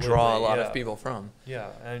absolutely, we draw a lot of people from. Yeah,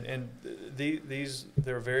 and these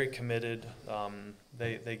they're very committed.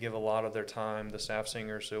 They give a lot of their time. The staff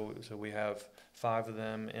singers, so we have 5 of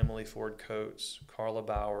them: Emily Ford Coates, Carla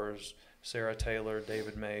Bowers, Sarah Taylor,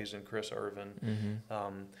 David Mays, and Chris Irvin.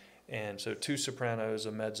 And so 2 sopranos,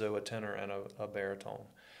 a mezzo, a tenor, and a baritone.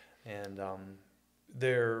 And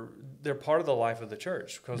they're part of the life of the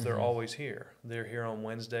church because they're always here. They're here on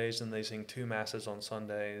Wednesdays, and they sing 2 masses on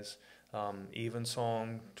Sundays,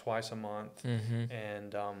 evensong twice a month,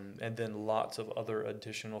 and then lots of other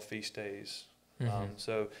additional feast days.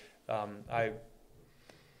 So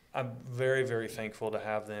I'm very, very thankful to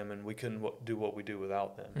have them, and we couldn't do what we do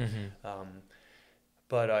without them.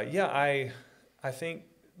 I think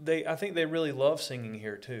they really love singing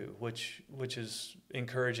here too, which is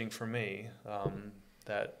encouraging for me.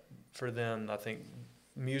 That for them, I think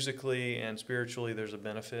musically and spiritually there's a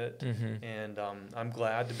benefit, and I'm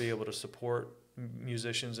glad to be able to support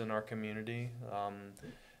musicians in our community.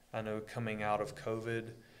 I know coming out of COVID,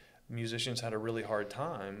 musicians had a really hard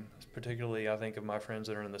time, particularly I think of my friends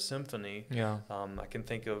that are in the symphony. I can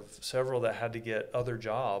think of several that had to get other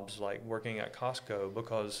jobs, like working at Costco,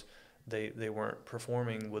 because they weren't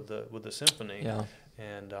performing with the symphony.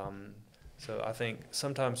 And so I think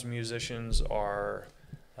sometimes musicians are,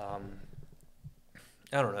 I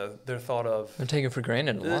don't know, they're thought of. They're taken for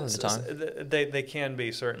granted a lot of the time. They can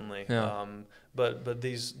be, certainly. But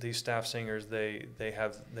these staff singers, they've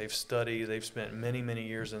studied, they've spent many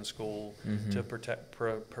years in school to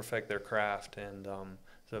perfect their craft, and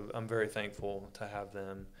so I'm very thankful to have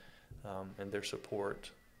them and their support.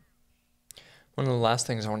 One of the last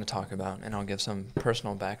things I want to talk about, and I'll give some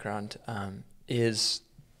personal background, is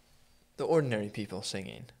the ordinary people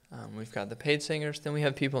singing. We've got the paid singers, then we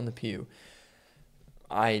have people in the pew.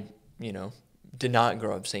 I, did not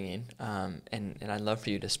grow up singing, and I'd love for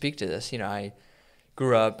you to speak to this. I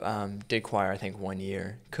grew up, did choir I think 1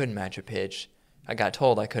 year, couldn't match a pitch. I got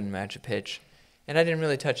told I couldn't match a pitch, and I didn't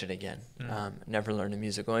really touch it again. Never learned a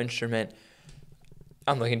musical instrument.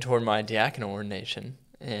 I'm looking toward my diaconal ordination,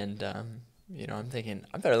 and I'm thinking,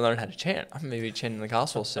 I better learn how to chant. I'm maybe chanting the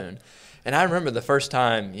gospel soon. And I remember the first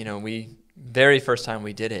time, very first time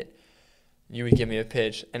we did it, you would give me a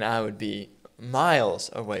pitch, and I would be miles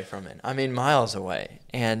away from it. I mean, miles away.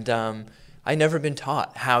 And I'd never been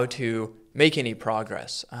taught how to make any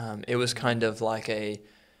progress. It was kind of like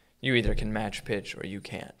you either can match pitch or you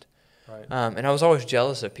can't. Right. And I was always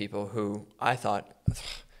jealous of people who I thought,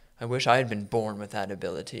 I wish I had been born with that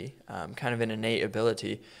ability, kind of an innate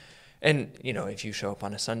ability. And, if you show up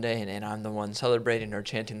on a Sunday and I'm the one celebrating or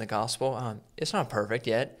chanting the gospel, it's not perfect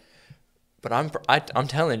yet. But I'm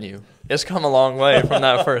telling you, it's come a long way from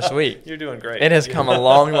that first week. You're doing great. It has come a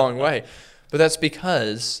long way. But that's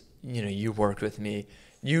because, you worked with me.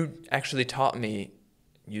 You actually taught me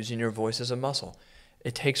using your voice as a muscle.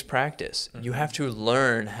 it takes practice. Mm-hmm. You have to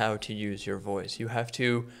learn how to use your voice. You have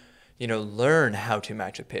to, learn how to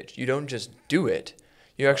match a pitch. You don't just do it.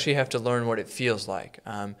 You actually have to learn what it feels like.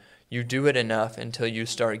 You do it enough until you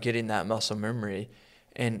start getting that muscle memory,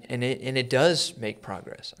 and it does make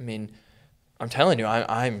progress. I mean, I'm telling you,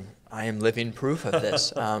 I am living proof of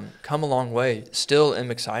this. Come a long way. Still am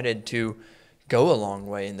excited to go a long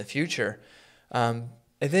way in the future. And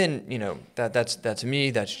then, that's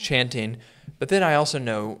me, that's chanting. But then I also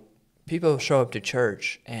know people show up to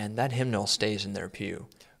church and that hymnal stays in their pew.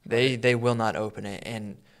 They will not open it.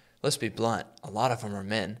 And let's be blunt, a lot of them are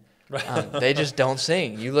men. They just don't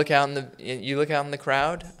sing. You look out in the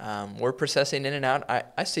crowd. We're processing in and out.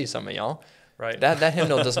 I see some of y'all. Right. That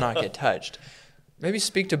hymnal does not get touched. Maybe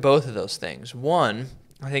speak to both of those things. One,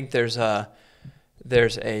 I think there's a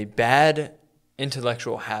bad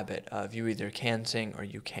intellectual habit of you either can sing or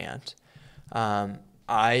you can't. I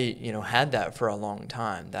had that for a long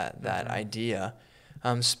time. That idea.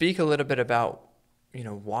 Speak a little bit about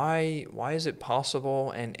why is it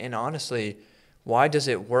possible, and honestly, why does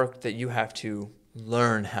it work that you have to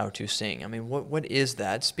learn how to sing? I mean, what is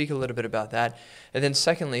that? Speak a little bit about that. And then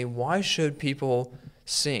secondly, why should people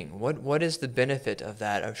sing? What is the benefit of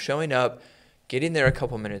that, of showing up, getting there a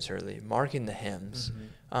couple minutes early, marking the hymns,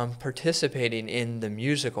 participating in the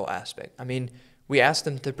musical aspect? I mean, we ask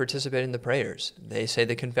them to participate in the prayers. They say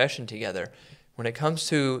the confession together. When it comes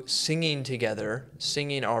to singing together,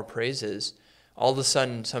 singing our praises, all of a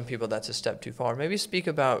sudden, some people, that's a step too far. Maybe speak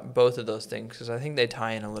about both of those things, because I think they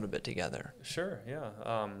tie in a little bit together. Sure, yeah.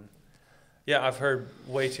 I've heard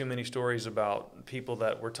way too many stories about people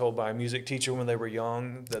that were told by a music teacher when they were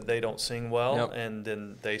young that they don't sing well, Yep. and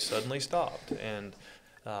then they suddenly stopped, and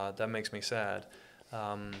that makes me sad.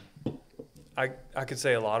 I could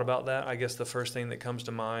say a lot about that. I guess the first thing that comes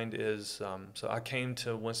to mind is, so I came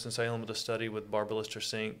to Winston-Salem to study with Barbara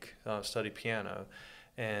Lister-Sink, study piano,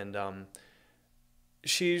 and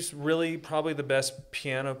she's really probably the best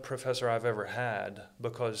piano professor I've ever had,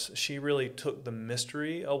 because she really took the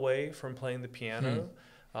mystery away from playing the piano.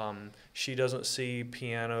 She doesn't see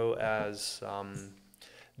piano as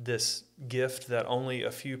this gift that only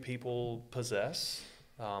a few people possess,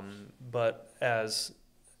 but as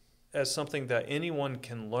something that anyone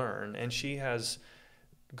can learn. And she has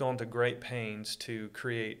gone to great pains to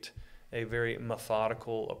create a very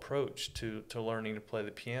methodical approach to learning to play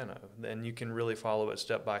the piano. And you can really follow it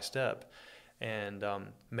step by step. And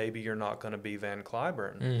maybe you're not going to be Van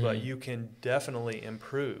Cliburn, but you can definitely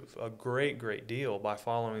improve a great deal by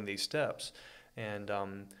following these steps and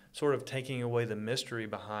sort of taking away the mystery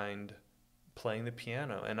behind playing the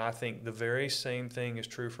piano. And I think the very same thing is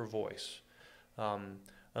true for voice.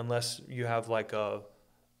 Unless you have like a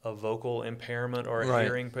vocal impairment or a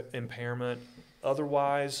hearing impairment,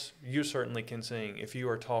 otherwise, you certainly can sing. If you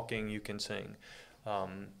are talking, you can sing.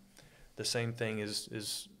 The same thing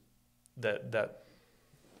is that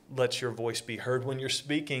lets your voice be heard when you're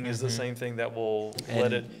speaking is the same thing that will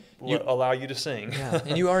allow you to sing. Yeah,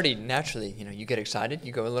 and you already naturally, you get excited,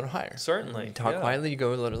 you go a little higher. Certainly. You talk quietly, you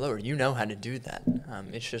go a little lower. You know how to do that.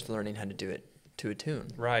 It's just learning how to do it to a tune.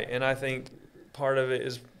 Right, and I think part of it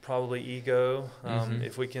is probably ego.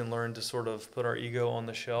 If we can learn to sort of put our ego on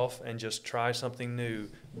the shelf and just try something new,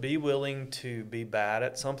 be willing to be bad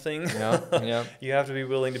at something. Yeah. You have to be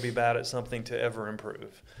willing to be bad at something to ever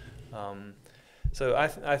improve. So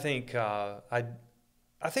I think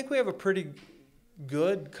we have a pretty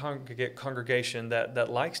good congregation that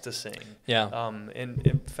likes to sing. Yeah. And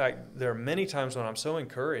in fact, there are many times when I'm so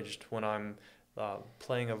encouraged when I'm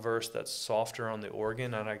playing a verse that's softer on the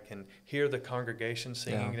organ, and I can hear the congregation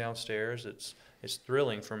singing downstairs. It's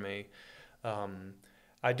thrilling for me.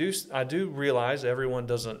 I do realize everyone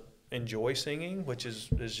doesn't enjoy singing, which is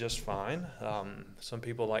just fine. Some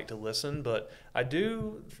people like to listen, but I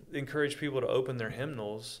do encourage people to open their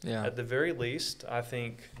hymnals. Yeah. At the very least, I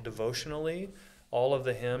think devotionally, all of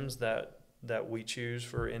the hymns that we choose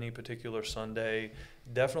for any particular Sunday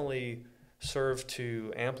definitely serve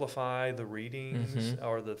to amplify the readings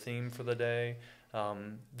or the theme for the day.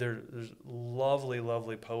 There's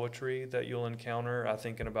lovely poetry that you'll encounter. I'm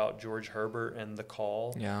thinking about George Herbert and The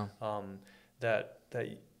Call. Yeah. That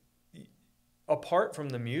apart from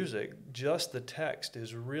the music, just the text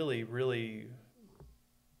is really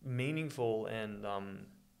meaningful and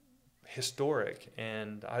historic,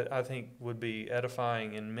 and I think would be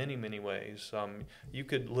edifying in many ways. You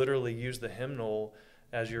could literally use the hymnal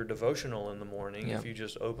as your devotional in the morning if you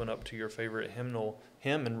just open up to your favorite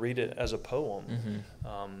hymn and read it as a poem.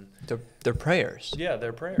 They're prayers. Yeah,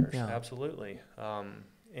 they're prayers. Yeah. Absolutely.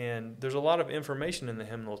 And there's a lot of information in the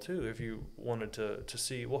hymnal too. If you wanted to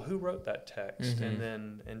see, well, who wrote that text,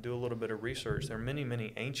 and do a little bit of research. There are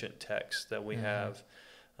many ancient texts that we have.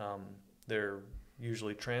 They're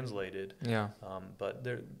usually translated. Yeah. But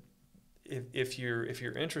if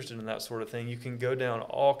you're interested in that sort of thing, you can go down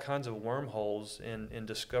all kinds of wormholes in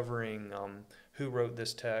discovering who wrote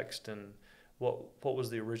this text and what was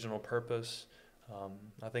the original purpose.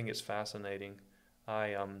 I think it's fascinating.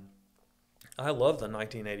 I love the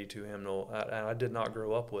 1982 hymnal, and I did not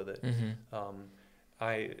grow up with it.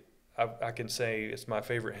 I can say it's my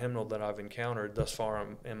favorite hymnal that I've encountered thus far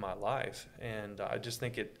in my life, and I just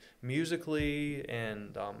think it musically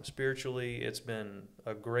and spiritually, it's been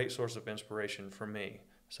a great source of inspiration for me.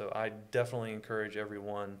 So I definitely encourage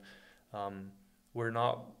everyone. We're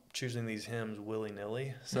not choosing these hymns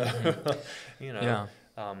willy-nilly, so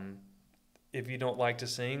if you don't like to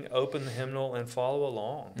sing, open the hymnal and follow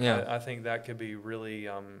along. Yeah. I think that could be really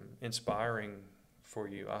inspiring for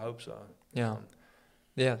you. I hope so. Yeah.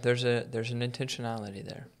 Yeah, there's an intentionality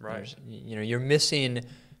there. Right. You're missing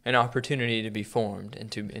an opportunity to be formed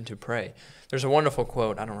and to pray. There's a wonderful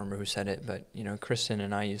quote, I don't remember who said it, but Kristen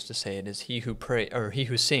and I used to say it is he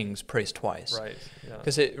who sings prays twice. Right.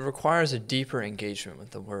 Because it requires a deeper engagement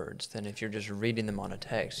with the words than if you're just reading them on a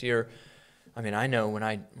text. I know when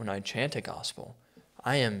I chant a gospel,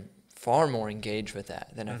 I am far more engaged with that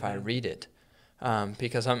than if I read it,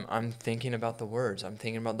 because I'm thinking about the words, I'm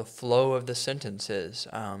thinking about the flow of the sentences.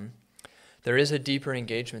 There is a deeper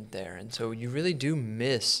engagement there, and so you really do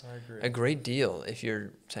miss a great deal if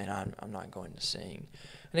you're saying I'm not going to sing.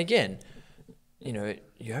 And again,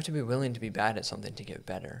 you have to be willing to be bad at something to get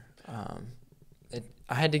better.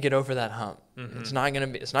 I had to get over that hump. It's not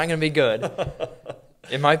gonna be good.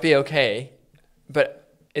 It might be okay.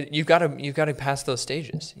 But you've got to pass those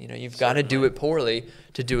stages. You've got to do it poorly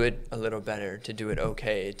to do it a little better, to do it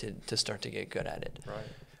okay, to start to get good at it.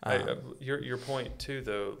 Right. Your point too,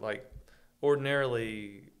 though. Like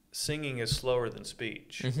ordinarily, singing is slower than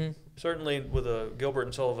speech. Certainly, with a Gilbert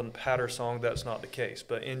and Sullivan patter song, that's not the case.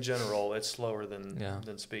 But in general, it's slower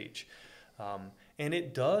than speech, and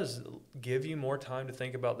it does give you more time to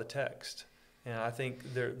think about the text. And I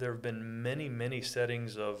think there have been many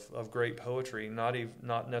settings of great poetry,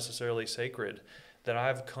 not necessarily sacred, that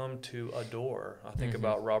I've come to adore. I think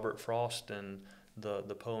about Robert Frost and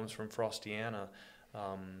the poems from Frostiana,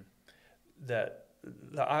 that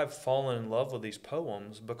I've fallen in love with these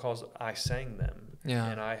poems because I sang them. Yeah.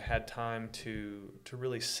 And I had time to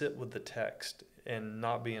really sit with the text and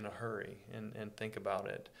not be in a hurry and think about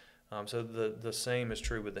it. So the same is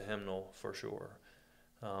true with the hymnal for sure.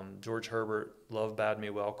 George Herbert, Love Bade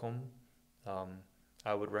Me Welcome.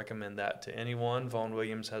 I would recommend that to anyone. Vaughan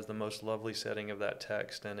Williams has the most lovely setting of that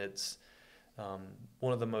text, and it's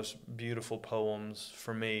one of the most beautiful poems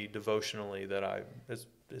for me devotionally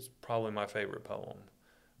it's probably my favorite poem.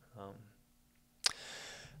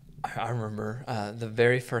 I remember the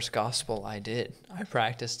very first gospel I did. I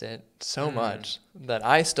practiced it so much that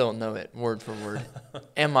I still know it word for word.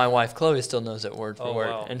 And my wife, Chloe, still knows it word for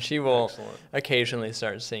word. Wow. And she will occasionally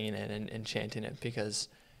start singing it and chanting it because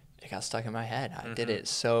it got stuck in my head. I did it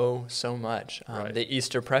so much. The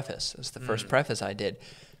Easter preface was the first preface I did.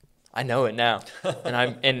 I know it now.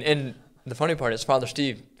 And the funny part is Father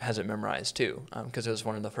Steve has it memorized too, because it was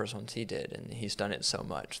one of the first ones he did. And he's done it so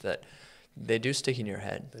much that they do stick in your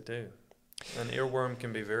head. They do. An earworm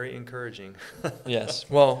can be very encouraging. Yes.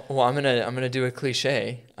 Well, I'm gonna do a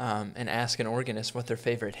cliche and ask an organist what their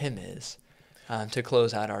favorite hymn is to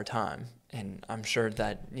close out our time. And I'm sure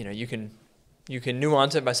that you can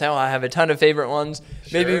nuance it by saying, "Oh, I have a ton of favorite ones."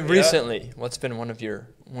 Sure, maybe recently, what's been one of your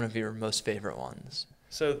most favorite ones?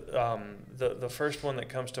 So the first one that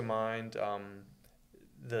comes to mind.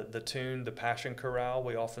 The tune, the Passion Chorale,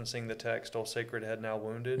 we often sing the text, "O Sacred Head Now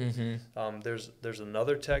Wounded." There's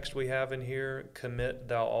another text we have in here, "Commit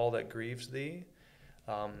Thou All That Grieves Thee."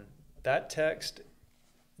 That text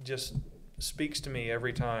just speaks to me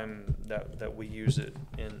every time that we use it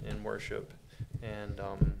in worship. And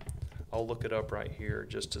I'll look it up right here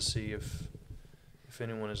just to see if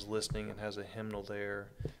anyone is listening and has a hymnal there.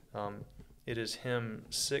 It is hymn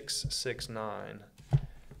 669,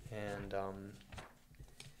 and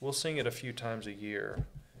we'll sing it a few times a year,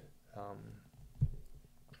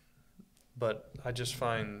 but I just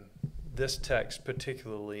find this text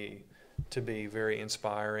particularly to be very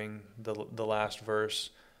inspiring. The last verse,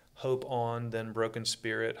 "Hope on, then broken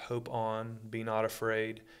spirit, hope on, be not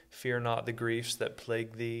afraid, fear not the griefs that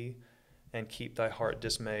plague thee, and keep thy heart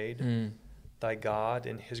dismayed. Thy God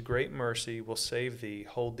in his great mercy will save thee,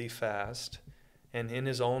 hold thee fast, and in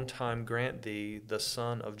his own time grant thee the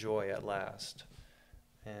sun of joy at last."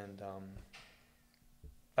 And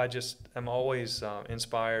I just am always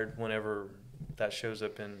inspired whenever that shows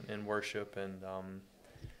up in worship, and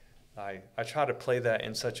I try to play that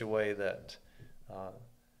in such a way that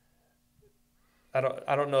I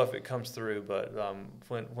don't know if it comes through, but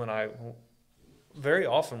when I very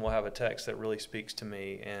often will have a text that really speaks to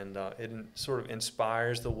me, and it sort of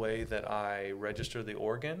inspires the way that I register the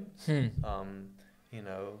organ.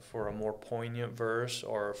 For a more poignant verse,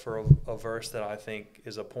 or for a verse that I think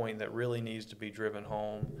is a point that really needs to be driven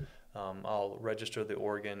home, I'll register the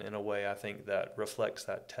organ in a way I think that reflects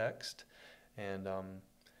that text. And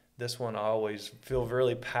this one I always feel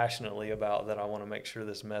really passionately about, that I want to make sure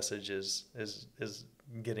this message is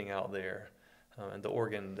getting out there, and the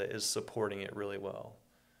organ that is supporting it really well.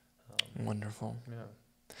 Wonderful.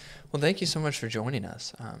 Yeah. Well, thank you so much for joining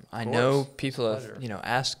us. I know people have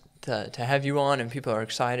asked to have you on, and people are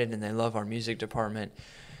excited and they love our music department,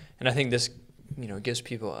 and I think this gives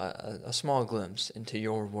people a small glimpse into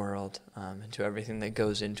your world, into everything that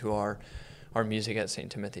goes into our music at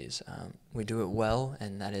St. Timothy's. We do it well,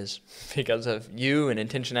 and that is because of you and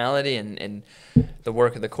intentionality and the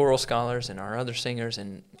work of the choral scholars and our other singers,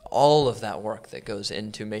 and all of that work that goes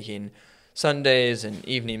into making Sundays and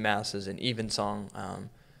evening masses and evensong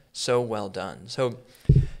so well done. So,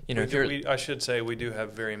 I should say we do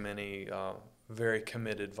have very many very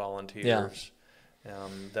committed volunteers.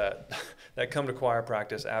 That come to choir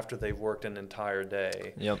practice after they've worked an entire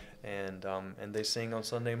day. Yep. And they sing on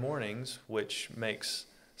Sunday mornings, which makes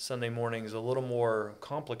Sunday mornings a little more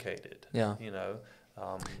complicated. Yeah.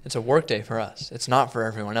 It's a work day for us. It's not for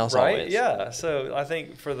everyone else, right? Always. Yeah. So I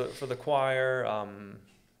think for the choir,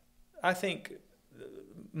 I think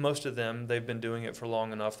most of them, they've been doing it for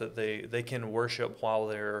long enough that they can worship while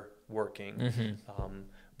they're working. Mm-hmm.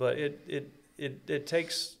 But it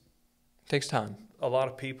takes time. A lot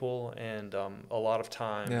of people and a lot of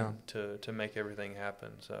time to make everything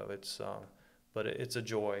happen. So but it's a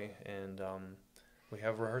joy, and we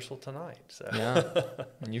have rehearsal tonight. So. Yeah,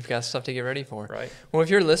 and you've got stuff to get ready for. Right. Well, if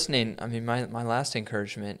you're listening, I mean, my last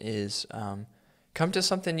encouragement is come to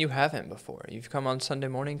something you haven't before. You've come on Sunday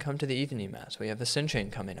morning, come to the evening mass. We have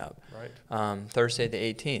Ascension coming up. Right. Thursday the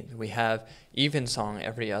 18th. We have evensong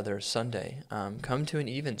every other Sunday. Come to an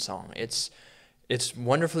evensong. It's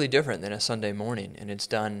wonderfully different than a Sunday morning, and it's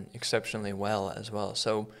done exceptionally well as well.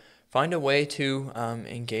 So find a way to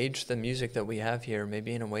engage the music that we have here,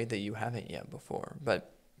 maybe in a way that you haven't yet before.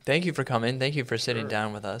 But thank you for coming. Thank you for sitting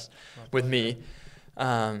down with us, with me.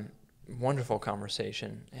 Wonderful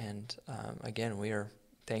conversation. And again, we are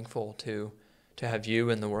thankful to have you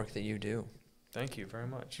and the work that you do. Thank you very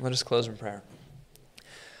much. Let us close in prayer.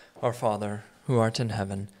 Our Father, who art in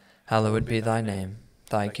heaven, hallowed be thy name.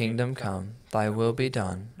 Thy kingdom come, thy will be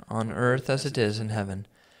done, on earth as it is in heaven.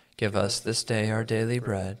 Give us this day our daily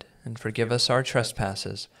bread, and forgive us our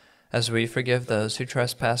trespasses, as we forgive those who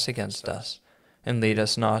trespass against us. And lead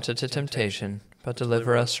us not into temptation, but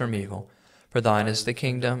deliver us from evil. For thine is the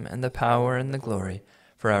kingdom, and the power, and the glory,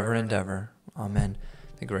 forever and ever. Amen.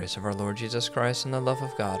 The grace of our Lord Jesus Christ, and the love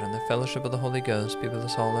of God, and the fellowship of the Holy Ghost be with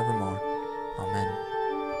us all evermore. Amen.